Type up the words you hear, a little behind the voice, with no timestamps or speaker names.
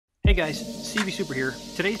Hey guys, CV Super here.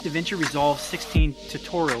 Today's Davinci Resolve 16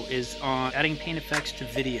 tutorial is on adding paint effects to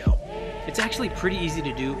video. It's actually pretty easy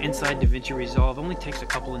to do inside Davinci Resolve, it only takes a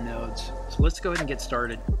couple of nodes. So let's go ahead and get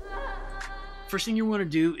started. First thing you want to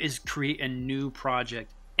do is create a new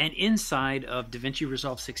project. And inside of Davinci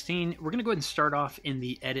Resolve 16, we're going to go ahead and start off in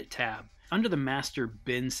the Edit tab. Under the Master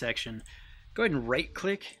Bin section, go ahead and right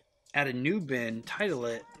click, add a new bin, title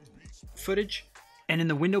it Footage. And in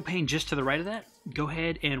the window pane just to the right of that, go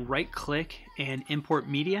ahead and right click and import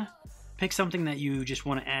media. Pick something that you just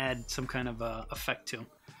want to add some kind of effect to.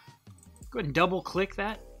 Go ahead and double click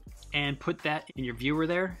that and put that in your viewer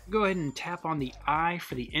there. Go ahead and tap on the I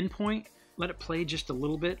for the endpoint. Let it play just a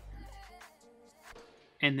little bit.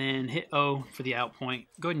 And then hit O for the out point.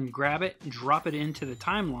 Go ahead and grab it and drop it into the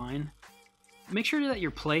timeline. Make sure that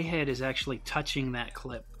your playhead is actually touching that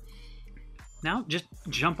clip. Now just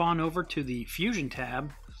jump on over to the Fusion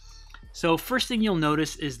tab. So first thing you'll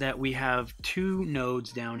notice is that we have two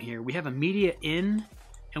nodes down here. We have a media in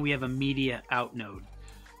and we have a media out node.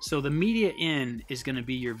 So the media in is going to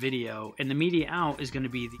be your video and the media out is going to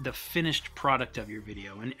be the finished product of your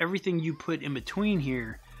video. And everything you put in between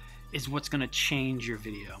here is what's going to change your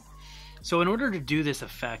video. So in order to do this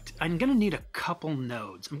effect, I'm going to need a couple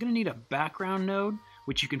nodes. I'm going to need a background node,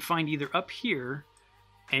 which you can find either up here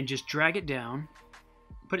and just drag it down,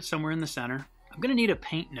 put it somewhere in the center. I'm going to need a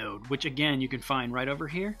paint node, which again you can find right over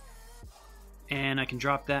here, and I can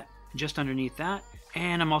drop that just underneath that.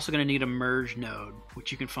 And I'm also going to need a merge node,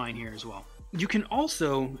 which you can find here as well. You can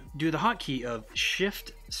also do the hotkey of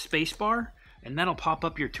Shift Spacebar, and that'll pop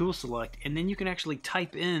up your tool select, and then you can actually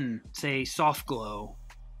type in, say, soft glow,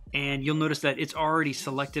 and you'll notice that it's already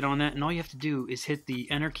selected on that, and all you have to do is hit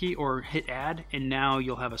the enter key or hit add, and now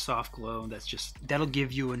you'll have a soft glow that'll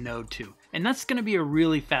give you a node too. And that's going to be a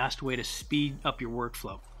really fast way to speed up your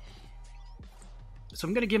workflow. So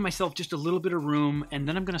I'm going to give myself just a little bit of room, and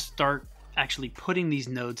then I'm going to start actually putting these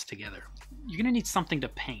nodes together. You're going to need something to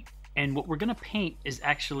paint, and what we're going to paint is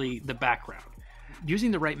actually the background.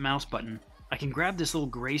 Using the right mouse button, I can grab this little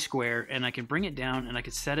gray square and I can bring it down and I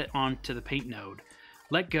can set it onto the paint node.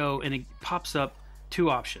 Let go, and it pops up two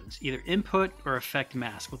options, either input or effect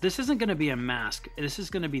mask. Well, this isn't going to be a mask, this is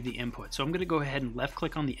going to be the input. So I'm going to go ahead and left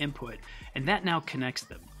click on the input, and that now connects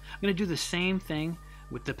them. I'm going to do the same thing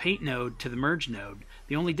with the paint node to the merge node.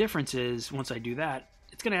 The only difference is once I do that,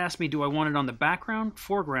 it's going to ask me, do I want it on the background,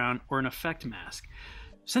 foreground, or an effect mask?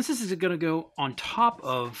 Since this is going to go on top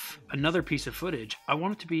of another piece of footage, I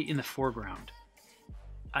want it to be in the foreground.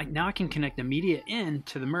 Now I can connect the media in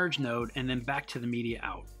to the merge node and then back to the media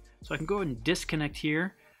out. So I can go ahead and disconnect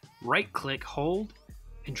here, right click, hold,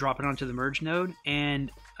 and drop it onto the merge node. And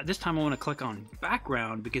this time I want to click on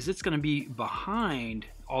background because it's going to be behind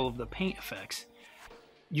all of the paint effects.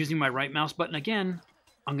 Using my right mouse button again,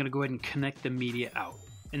 I'm going to go ahead and connect the media out.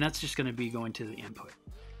 And that's just going to be going to the input.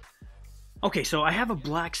 Okay, so I have a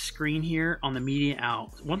black screen here on the media out.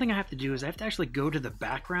 One thing I have to do is I have to actually go to the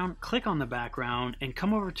background, click on the background, and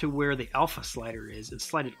come over to where the alpha slider is and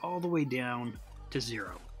slide it all the way down to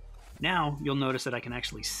 0. Now you'll notice that I can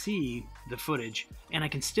actually see the footage and I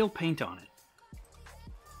can still paint on it.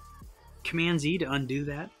 Command Z to undo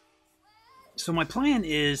that. So my plan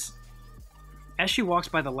is, as she walks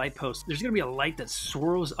by the light post, there's going to be a light that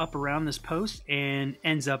swirls up around this post and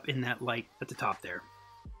ends up in that light at the top there.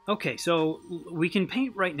 Okay, so we can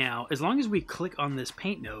paint right now. As long as we click on this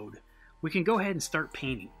paint node, we can go ahead and start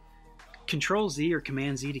painting. Control Z or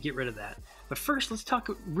Command Z to get rid of that. But first, let's talk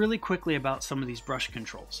really quickly about some of these brush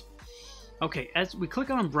controls. Okay, as we click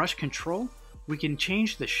on brush control, we can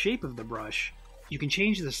change the shape of the brush. You can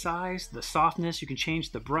change the size, the softness, you can change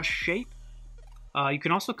the brush shape. You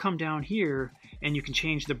can also come down here and you can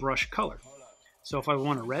change the brush color. So if I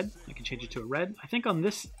want a red, I can change it to a red. I think on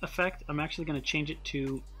this effect, I'm actually going to change it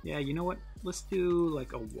to, yeah, you know what? Let's do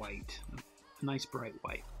like a white, a nice bright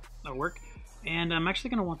white. That'll work. And I'm actually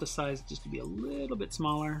going to want the size just to be a little bit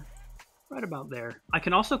smaller, right about there. I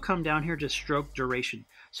can also come down here to stroke duration.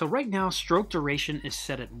 So right now, stroke duration is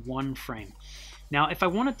set at 1 frame. Now, if I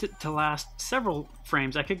wanted it to last several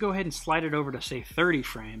frames, I could go ahead and slide it over to say 30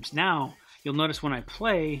 frames. Now, you'll notice when I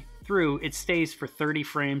play through, it stays for 30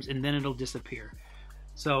 frames and then it'll disappear.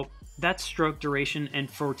 So that's stroke duration, and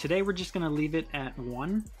for today we're just going to leave it at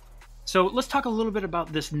 1. So let's talk a little bit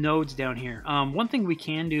about this nodes down here. One thing we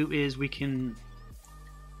can do is we can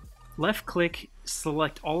left click,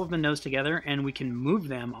 select all of the nodes together, and we can move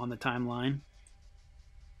them on the timeline.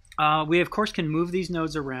 We of course can move these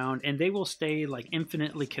nodes around and they will stay like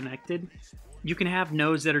infinitely connected. You can have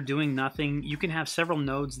nodes that are doing nothing. You can have several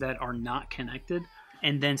nodes that are not connected.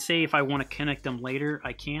 And then say if I want to connect them later,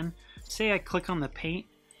 I can. Say I click on the paint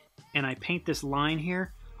and I paint this line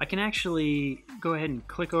here, I can actually go ahead and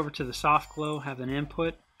click over to the soft glow, have an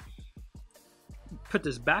input, put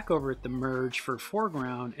this back over at the merge for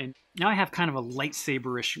foreground, and now I have kind of a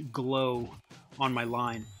lightsaber-ish glow on my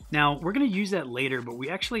line. Now, we're going to use that later, but we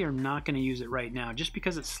actually are not going to use it right now, just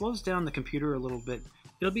because it slows down the computer a little bit.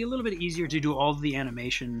 It'll be a little bit easier to do all of the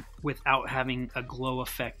animation without having a glow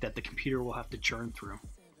effect that the computer will have to churn through.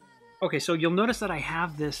 Okay, so you'll notice that I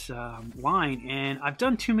have this line, and I've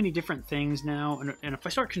done too many different things now, and if I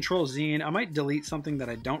start Control-Z, I might delete something that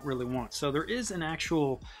I don't really want. So there is an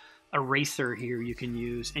actual eraser here you can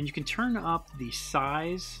use, and you can turn up the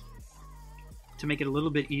size to make it a little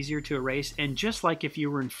bit easier to erase. And just like if you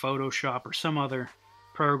were in Photoshop or some other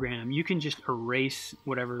program, you can just erase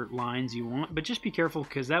whatever lines you want, but just be careful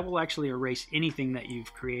because that will actually erase anything that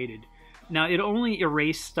you've created. Now, it'll only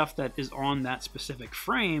erase stuff that is on that specific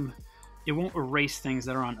frame. It won't erase things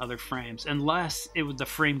that are on other frames unless the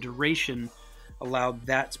frame duration allowed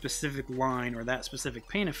that specific line or that specific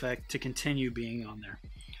paint effect to continue being on there.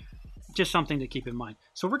 Just something to keep in mind.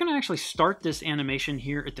 So we're going to actually start this animation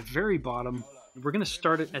here at the very bottom. We're going to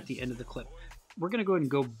start it at the end of the clip. We're going to go ahead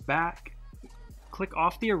and go back, click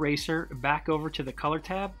off the eraser, back over to the color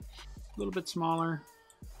tab, a little bit smaller,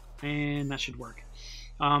 and that should work.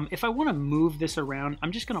 If I want to move this around,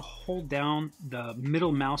 I'm just going to hold down the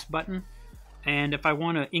middle mouse button, and if I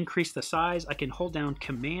want to increase the size, I can hold down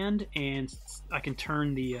Command and I can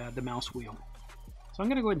turn the mouse wheel. So I'm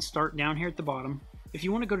going to go ahead and start down here at the bottom. If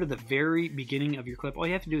you want to go to the very beginning of your clip, all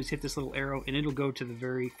you have to do is hit this little arrow and it'll go to the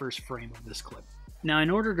very first frame of this clip. Now, in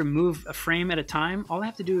order to move a frame at a time, all I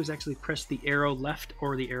have to do is actually press the arrow left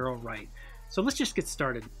or the arrow right. So let's just get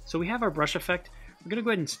started. So we have our brush effect. We're going to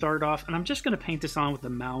go ahead and start off, and I'm just going to paint this on with the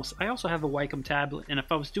mouse. I also have a Wacom tablet, and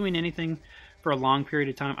if I was doing anything for a long period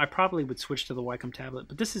of time, I probably would switch to the Wacom tablet,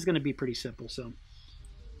 but this is going to be pretty simple. So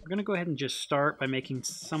we're going to go ahead and just start by making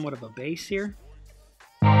somewhat of a base here.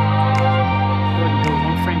 Go ahead and go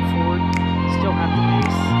one frame forward, still have the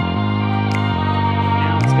base.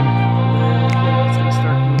 Now it's going to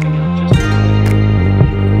start moving up just a little bit.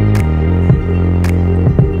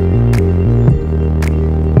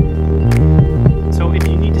 So if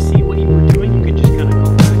you need to see what you were doing, you can just kind of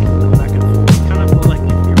go back and forth. Kind of like if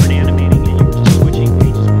you were animating and you were just switching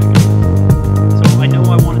pages back and forth. So I know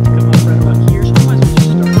I wanted to come up right about here, so I might as well just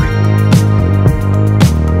start right here.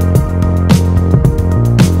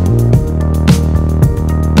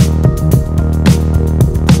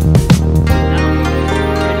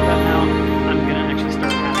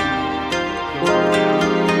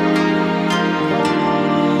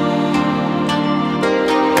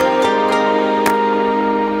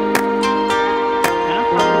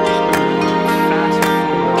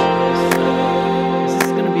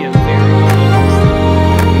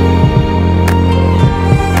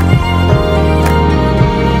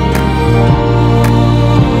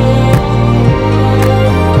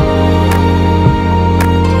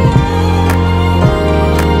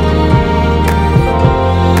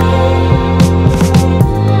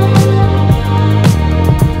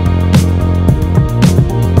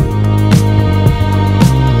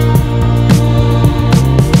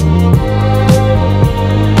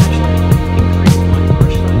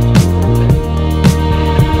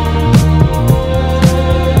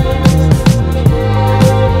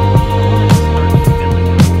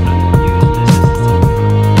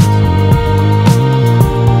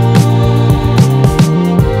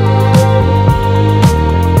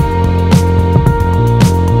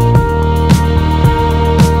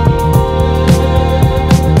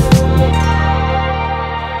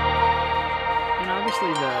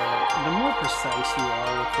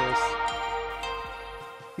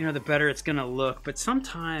 The better it's gonna look, but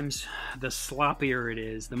sometimes the sloppier it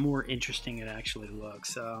is, the more interesting it actually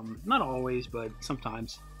looks. Not always, but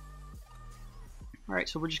sometimes. All right,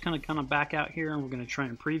 so we're just gonna kind of back out here, and we're gonna try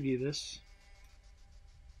and preview this.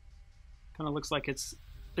 Kind of looks like it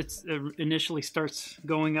initially starts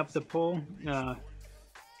going up the pole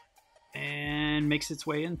and makes its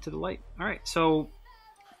way into the light. All right, so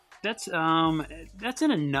that's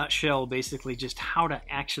in a nutshell basically just how to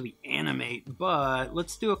actually animate, but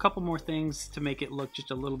let's do a couple more things to make it look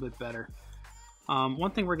just a little bit better.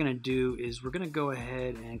 One thing we're going to do is we're going to go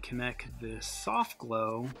ahead and connect this soft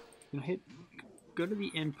glow. Go to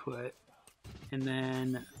the input, and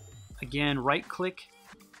then again right click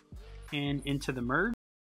and into the merge.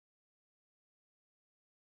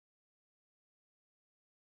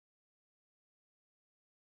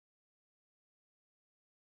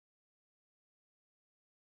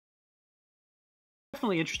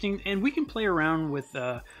 Definitely interesting, and we can play around with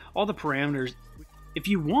all the parameters. If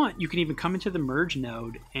you want, you can even come into the merge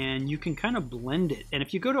node and you can kind of blend it. And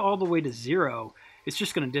if you go to all the way to 0, it's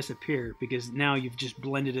just going to disappear because now you've just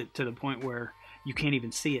blended it to the point where you can't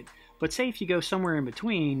even see it. But say if you go somewhere in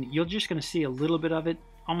between, you're just going to see a little bit of it,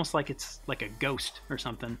 almost like it's like a ghost or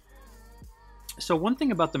something. So one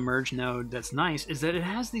thing about the merge node that's nice is that it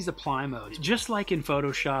has these apply modes. Just like in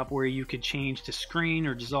Photoshop where you could change to screen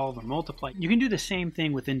or dissolve or multiply, you can do the same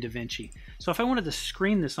thing within Davinci. So if I wanted to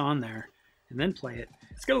screen this on there and then play it,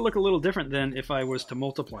 it's going to look a little different than if I was to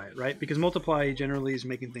multiply it, right? Because multiply generally is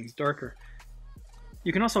making things darker.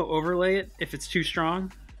 You can also overlay it if it's too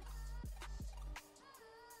strong.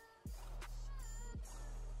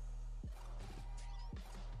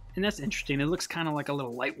 And that's interesting. It looks kind of like a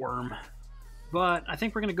little light worm. But I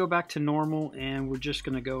think we're going to go back to normal and we're just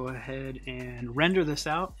going to go ahead and render this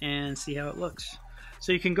out and see how it looks.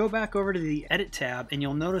 So you can go back over to the Edit tab and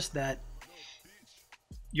you'll notice that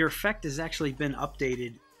your effect has actually been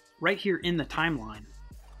updated right here in the timeline.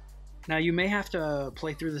 Now you may have to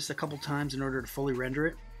play through this a couple times in order to fully render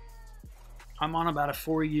it. I'm on about a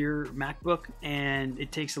 4-year MacBook and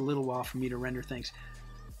it takes a little while for me to render things.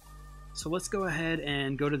 So let's go ahead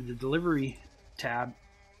and go to the Delivery tab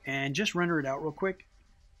and just render it out real quick.